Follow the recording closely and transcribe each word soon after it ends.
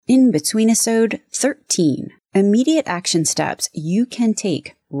In-Between-isode 13. Immediate action steps you can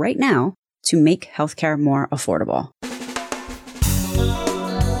take right now to make healthcare more affordable.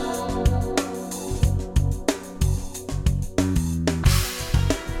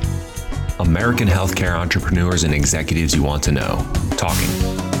 American healthcare entrepreneurs and executives you want to know. Talking.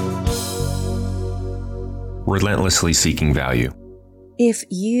 Relentlessly seeking value. If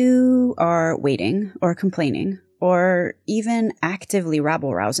you are waiting or complaining or even actively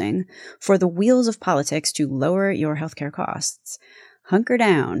rabble-rousing for the wheels of politics to lower your healthcare costs, hunker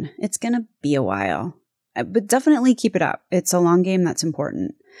down. It's going to be a while. But definitely keep it up. It's a long game that's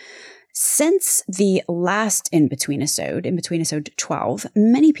important. Since the last In-Between-isode 12,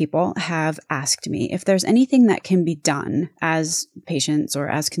 many people have asked me if there's anything that can be done as patients or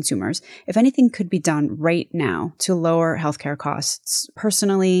as consumers, if anything could be done right now to lower healthcare costs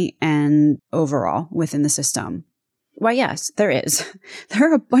personally and overall within the system. Why, yes, there is. There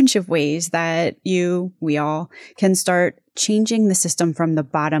are a bunch of ways that we all can start changing the system from the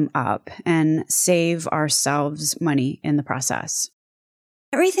bottom up and save ourselves money in the process.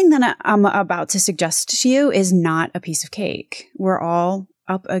 Everything that I'm about to suggest to you is not a piece of cake. We're all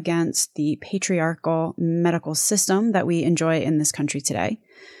up against the patriarchal medical system that we enjoy in this country today.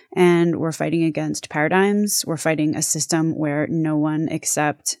 And we're fighting against paradigms. We're fighting a system where no one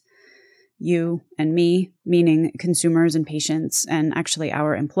except you and me, meaning consumers and patients, and actually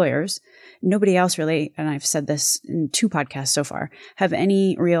our employers, nobody else really, and I've said this in 2 podcasts so far, have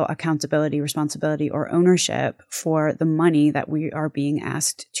any real accountability, responsibility, or ownership for the money that we are being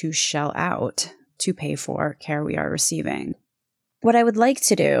asked to shell out to pay for care we are receiving. What I would like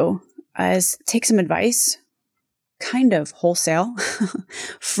to do is take some advice, kind of wholesale,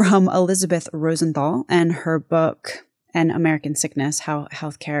 from Elizabeth Rosenthal and her book, An American Sickness, How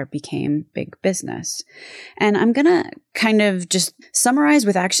Healthcare Became Big Business. And I'm going to kind of just summarize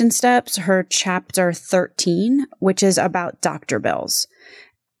with action steps her chapter 13, which is about doctor bills.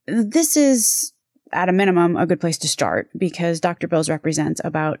 This is, at a minimum, a good place to start because doctor bills represent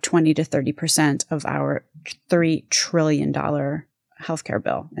about 20 to 30% of our $3 trillion healthcare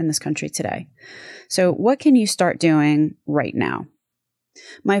bill in this country today. So what can you start doing right now?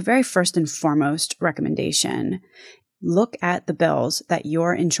 My very first and foremost recommendation: look at the bills that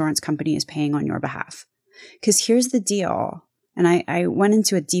your insurance company is paying on your behalf. Because here's the deal. And I went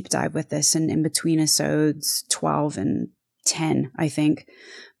into a deep dive with this in between episodes 12 and 10, I think.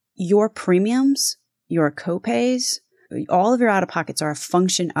 Your premiums, your copays, all of your out-of-pockets are a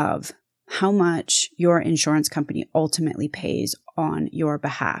function of how much your insurance company ultimately pays on your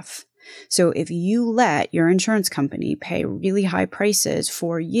behalf. So if you let your insurance company pay really high prices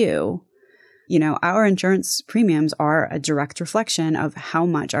for you, our insurance premiums are a direct reflection of how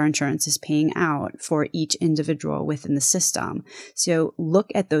much our insurance is paying out for each individual within the system. So look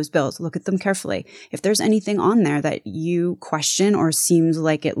at those bills, look at them carefully. If there's anything on there that you question or seems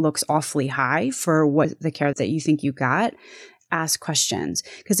like it looks awfully high for what the care that you think you got, ask questions.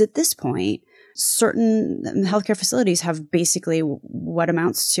 Because at this point, certain healthcare facilities have basically what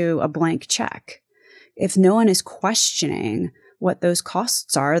amounts to a blank check. If no one is questioning what those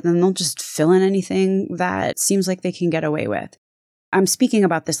costs are, then they'll just fill in anything that seems like they can get away with. I'm speaking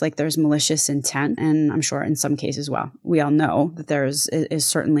about this like there's malicious intent, and I'm sure in some cases, well, we all know that there's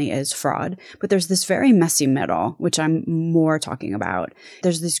certainly is fraud, but there's this very messy middle, which I'm more talking about.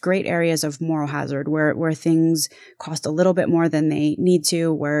 There's these great areas of moral hazard where things cost a little bit more than they need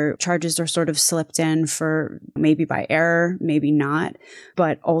to, where charges are sort of slipped in for maybe by error, maybe not,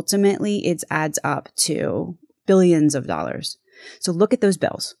 but ultimately it adds up to billions of dollars. So look at those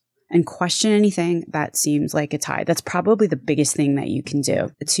bills and question anything that seems like it's high. That's probably the biggest thing that you can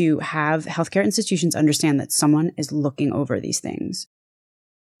do to have healthcare institutions understand that someone is looking over these things.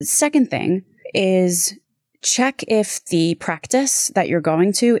 The second thing is check if the practice that you're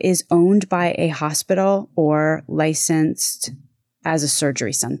going to is owned by a hospital or licensed as a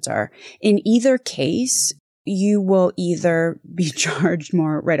surgery center. In either case, you will either be charged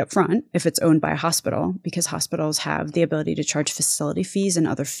more right up front if it's owned by a hospital, because hospitals have the ability to charge facility fees and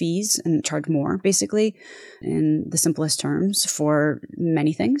other fees and charge more, basically, in the simplest terms, for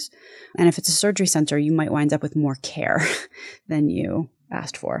many things. And if it's a surgery center, you might wind up with more care than you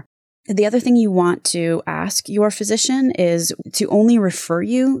asked for. The other thing you want to ask your physician is to only refer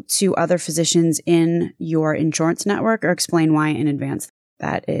you to other physicians in your insurance network, or explain why in advance.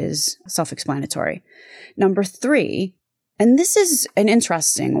 That is self-explanatory. Number 3, and this is an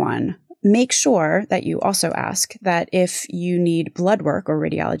interesting one, make sure that you also ask that if you need blood work or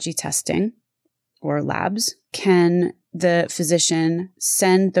radiology testing or labs, can the physician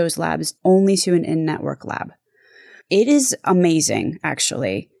send those labs only to an in-network lab? It is amazing,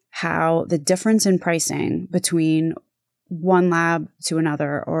 actually, how the difference in pricing between one lab to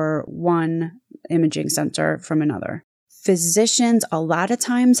another or one imaging center from another. Physicians a lot of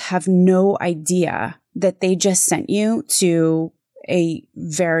times have no idea that they just sent you to a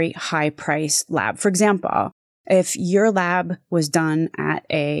very high price lab. For example, if your lab was done at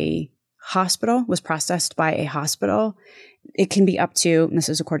a hospital, was processed by a hospital, it can be up to, and this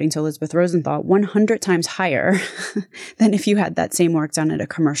is according to Elizabeth Rosenthal, 100 times higher than if you had that same work done at a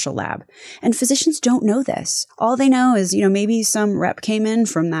commercial lab. And physicians don't know this. All they know is, maybe some rep came in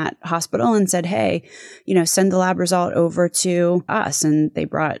from that hospital and said, hey, send the lab result over to us. And they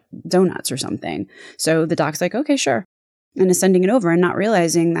brought donuts or something. So the doc's like, okay, sure. And is sending it over and not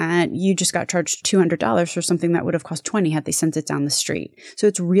realizing that you just got charged $200 for something that would have cost $20 had they sent it down the street. So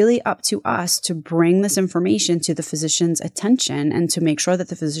it's really up to us to bring this information to the physician's attention and to make sure that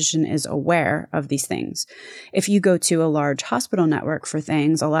the physician is aware of these things. If you go to a large hospital network for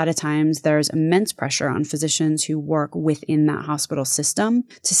things, a lot of times there's immense pressure on physicians who work within that hospital system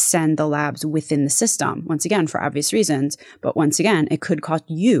to send the labs within the system. Once again, for obvious reasons, but once again, it could cost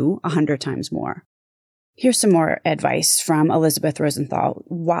you 100 times more. Here's some more advice from Elizabeth Rosenthal.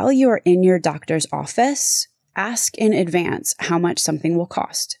 While you are in your doctor's office, ask in advance how much something will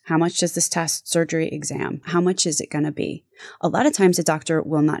cost. How much does this test, surgery, exam? How much is it going to be? A lot of times the doctor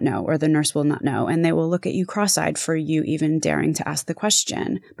will not know or the nurse will not know, and they will look at you cross-eyed for you even daring to ask the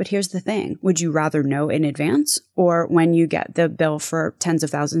question. But here's the thing. Would you rather know in advance or when you get the bill for tens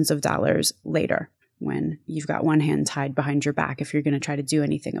of thousands of dollars later, when you've got one hand tied behind your back if you're going to try to do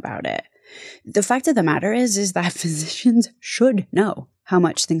anything about it? The fact of the matter is that physicians should know how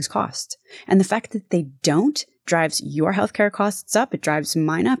much things cost. And the fact that they don't drives your healthcare costs up, it drives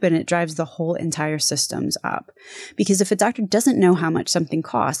mine up, and it drives the whole entire systems up. Because if a doctor doesn't know how much something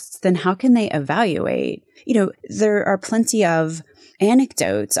costs, then how can they evaluate? There are plenty of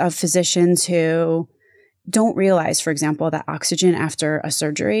anecdotes of physicians who don't realize, for example, that oxygen after a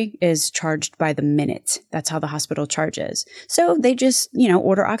surgery is charged by the minute. That's how the hospital charges. So they just,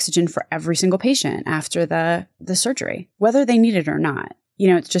 order oxygen for every single patient after the surgery, whether they need it or not.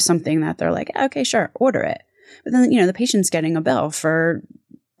 It's just something that they're like, okay, sure, order it. But then, the patient's getting a bill for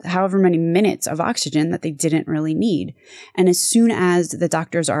however many minutes of oxygen that they didn't really need. And as soon as the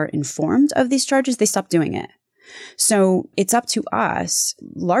doctors are informed of these charges, they stop doing it. So it's up to us,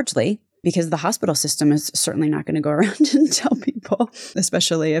 largely, because the hospital system is certainly not going to go around and tell people,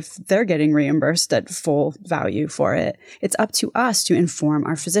 especially if they're getting reimbursed at full value for it. It's up to us to inform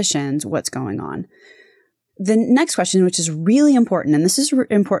our physicians what's going on. The next question, which is really important, and this is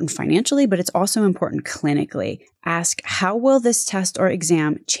important financially, but it's also important clinically, ask, how will this test or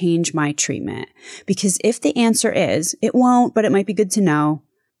exam change my treatment? Because if the answer is, it won't, but it might be good to know,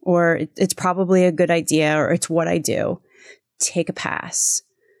 or it's probably a good idea, or it's what I do, take a pass.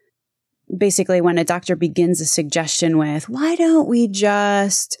 Basically, when a doctor begins a suggestion with, why don't we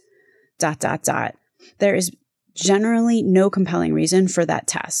just ... there is generally no compelling reason for that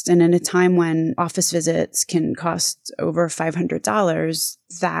test. And in a time when office visits can cost over $500,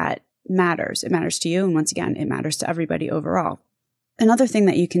 that matters. It matters to you. And once again, it matters to everybody overall. Another thing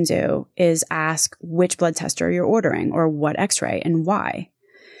that you can do is ask which blood tester you're ordering or what x-ray and why.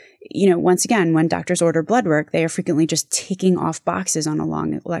 Once again, when doctors order blood work, they are frequently just ticking off boxes on a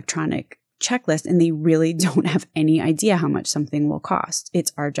long electronic checklist, and they really don't have any idea how much something will cost.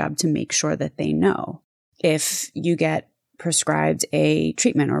 It's our job to make sure that they know. If you get prescribed a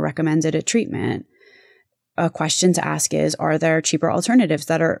treatment or recommended a treatment, a question to ask is, are there cheaper alternatives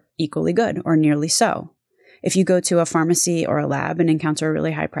that are equally good or nearly so? If you go to a pharmacy or a lab and encounter a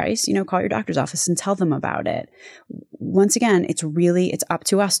really high price, call your doctor's office and tell them about it. Once again, it's up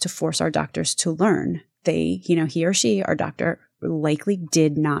to us to force our doctors to learn. He or she, our doctor, likely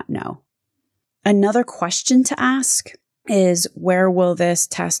did not know. Another question to ask is, where will this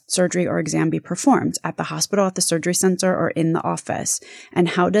test, surgery, or exam be performed? At the hospital, at the surgery center, or in the office? And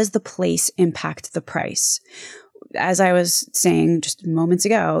how does the place impact the price? As I was saying just moments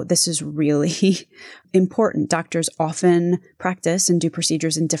ago, this is really important. Doctors often practice and do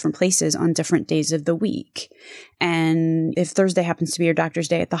procedures in different places on different days of the week. And if Thursday happens to be your doctor's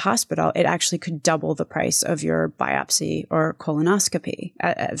day at the hospital, it actually could double the price of your biopsy or colonoscopy.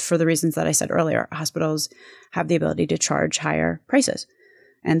 For the reasons that I said earlier, hospitals have the ability to charge higher prices,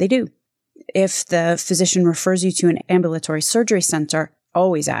 and they do. If the physician refers you to an ambulatory surgery center,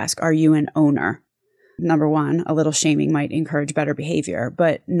 always ask, are you an owner? Number one, a little shaming might encourage better behavior.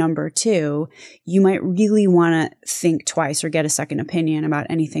 But number two, you might really want to think twice or get a second opinion about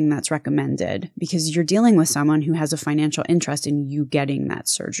anything that's recommended, because you're dealing with someone who has a financial interest in you getting that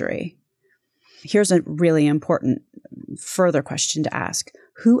surgery. Here's a really important further question to ask.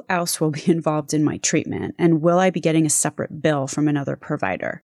 Who else will be involved in my treatment? And will I be getting a separate bill from another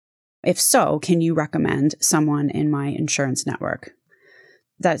provider? If so, can you recommend someone in my insurance network?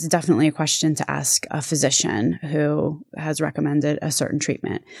 That's definitely a question to ask a physician who has recommended a certain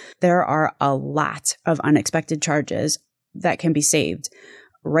treatment. There are a lot of unexpected charges that can be saved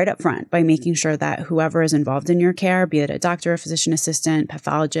right up front by making sure that whoever is involved in your care, be it a doctor, a physician assistant,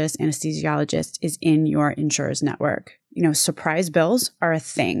 pathologist, anesthesiologist, is in your insurer's network. Surprise bills are a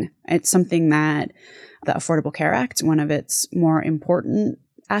thing. It's something that the Affordable Care Act, one of its more important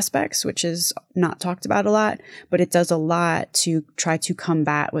aspects, which is not talked about a lot, but it does a lot to try to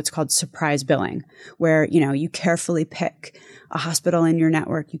combat what's called surprise billing, where, you carefully pick a hospital in your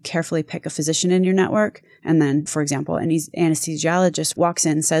network, you carefully pick a physician in your network, and then, for example, an anesthesiologist walks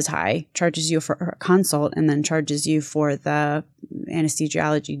in, says hi, charges you for a consult, and then charges you for the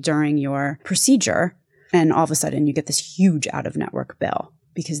anesthesiology during your procedure, and all of a sudden you get this huge out-of-network bill,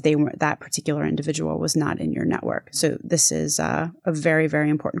 because that particular individual was not in your network. So this is a very, very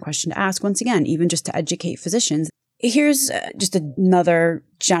important question to ask. Once again, even just to educate physicians. Here's just another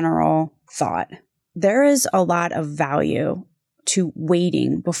general thought. There is a lot of value to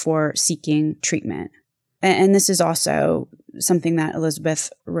waiting before seeking treatment. And this is also something that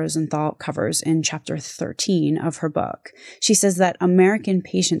Elizabeth Rosenthal covers in chapter 13 of her book. She says that American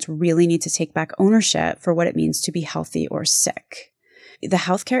patients really need to take back ownership for what it means to be healthy or sick. The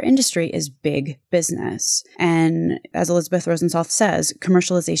healthcare industry is big business. And as Elizabeth Rosenthal says,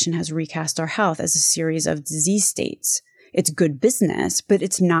 commercialization has recast our health as a series of disease states. It's good business, but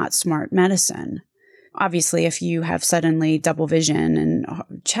it's not smart medicine. Obviously, if you have suddenly double vision and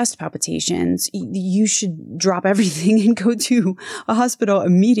chest palpitations, you should drop everything and go to a hospital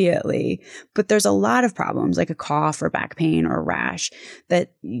immediately. But there's a lot of problems like a cough or back pain or rash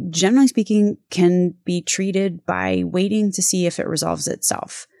that, generally speaking, can be treated by waiting to see if it resolves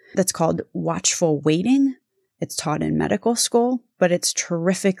itself. That's called watchful waiting. It's taught in medical school, but it's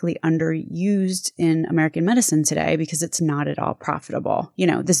terrifically underused in American medicine today because it's not at all profitable.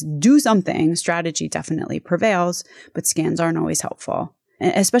 This do something strategy definitely prevails, but scans aren't always helpful,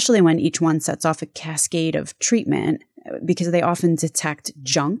 especially when each one sets off a cascade of treatment, because they often detect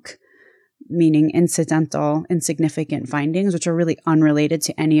junk, meaning incidental, insignificant findings, which are really unrelated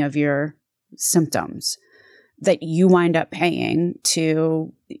to any of your symptoms, that you wind up paying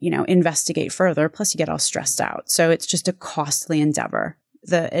to, investigate further. Plus you get all stressed out. So it's just a costly endeavor.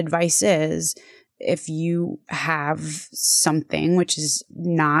 The advice is, if you have something which is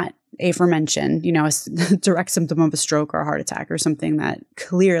not aforementioned, a direct symptom of a stroke or a heart attack or something that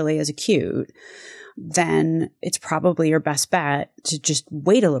clearly is acute, then it's probably your best bet to just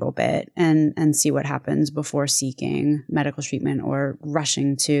wait a little bit and see what happens before seeking medical treatment or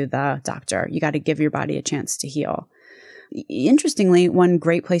rushing to the doctor. You got to give your body a chance to heal. Interestingly, one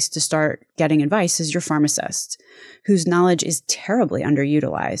great place to start getting advice is your pharmacist, whose knowledge is terribly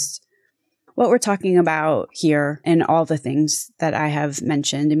underutilized. What we're talking about here and all the things that I have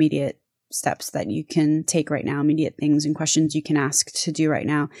mentioned, immediate steps that you can take right now, immediate things and questions you can ask to do right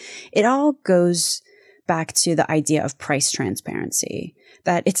now, it all goes back to the idea of price transparency,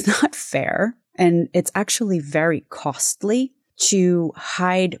 that it's not fair and it's actually very costly to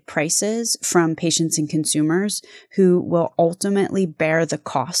hide prices from patients and consumers who will ultimately bear the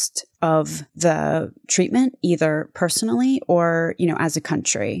cost of the treatment, either personally or, as a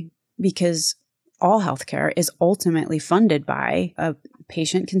country, because all healthcare is ultimately funded by a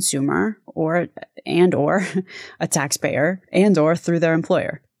patient consumer or a taxpayer or through their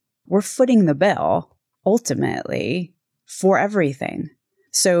employer. We're footing the bill ultimately for everything.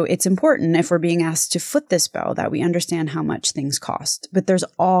 So it's important, if we're being asked to foot this bill, that we understand how much things cost. But there's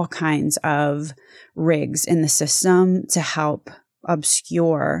all kinds of rigs in the system to help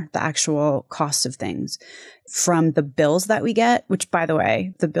obscure the actual cost of things, from the bills that we get, which, by the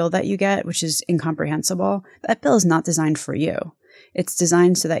way, the bill that you get, which is incomprehensible, that bill is not designed for you. It's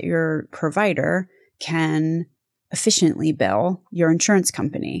designed so that your provider can efficiently bill your insurance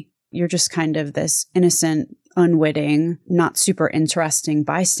company. You're just kind of this innocent, unwitting, not super interesting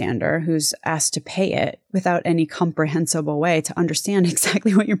bystander who's asked to pay it without any comprehensible way to understand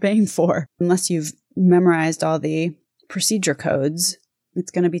exactly what you're paying for. Unless you've memorized all the procedure codes,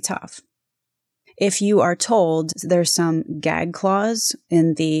 it's going to be tough. If you are told there's some gag clause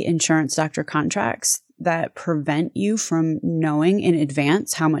in the insurance doctor contracts that prevent you from knowing in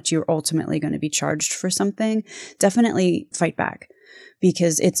advance how much you're ultimately going to be charged for something, definitely fight back.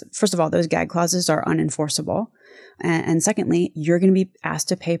 Because first of all, those gag clauses are unenforceable. And secondly, you're going to be asked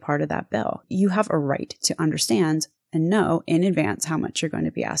to pay part of that bill. You have a right to understand and know in advance how much you're going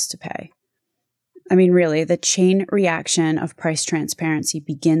to be asked to pay. I mean, really, the chain reaction of price transparency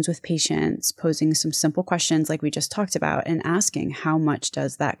begins with patients posing some simple questions like we just talked about and asking, how much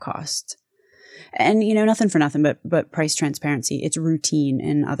does that cost? And, nothing for nothing, but price transparency, it's routine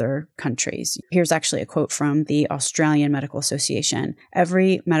in other countries. Here's actually a quote from the Australian Medical Association.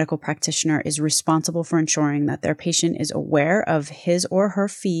 Every medical practitioner is responsible for ensuring that their patient is aware of his or her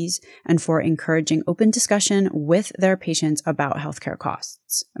fees and for encouraging open discussion with their patients about healthcare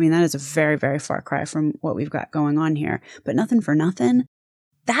costs. I mean, that is a very, very far cry from what we've got going on here, but nothing for nothing.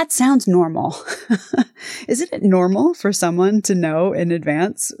 That sounds normal. Isn't it normal for someone to know in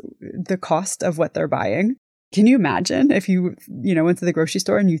advance the cost of what they're buying? Can you imagine if you, went to the grocery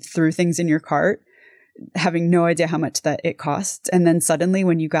store and you threw things in your cart, having no idea how much that it costs, and then suddenly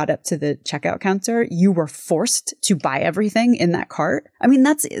when you got up to the checkout counter, you were forced to buy everything in that cart? I mean,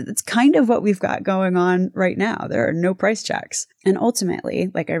 that's kind of what we've got going on right now. There are no price checks. And ultimately,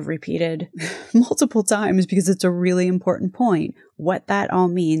 like I've repeated multiple times because it's a really important point, what that all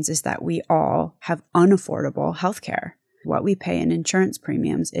means is that we all have unaffordable healthcare. What we pay in insurance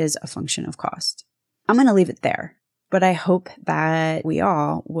premiums is a function of cost. I'm going to leave it there, but I hope that we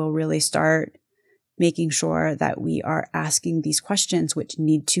all will really start making sure that we are asking these questions which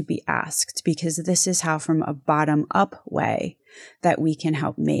need to be asked, because this is how, from a bottom-up way, that we can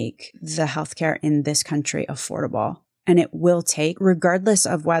help make the healthcare in this country affordable. And it will take, regardless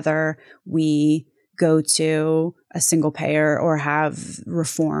of whether we go to a single payer or have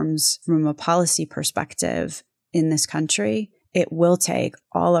reforms from a policy perspective in this country, it will take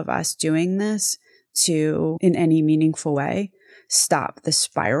all of us doing this to, in any meaningful way, stop the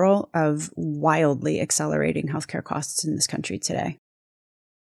spiral of wildly accelerating healthcare costs in this country today.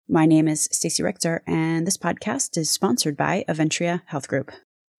 My name is Stacey Richter, and this podcast is sponsored by Aventria Health Group.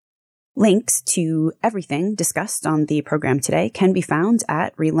 Links to everything discussed on the program today can be found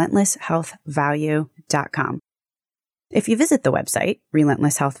at relentlesshealthvalue.com. If you visit the website,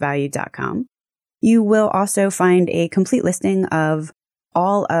 relentlesshealthvalue.com, you will also find a complete listing of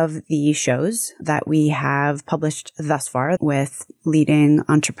all of the shows that we have published thus far with leading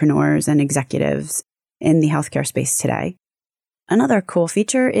entrepreneurs and executives in the healthcare space today. Another cool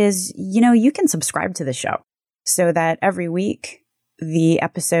feature is, you can subscribe to the show so that every week the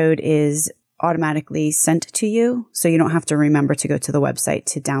episode is automatically sent to you, so you don't have to remember to go to the website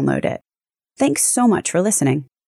to download it. Thanks so much for listening.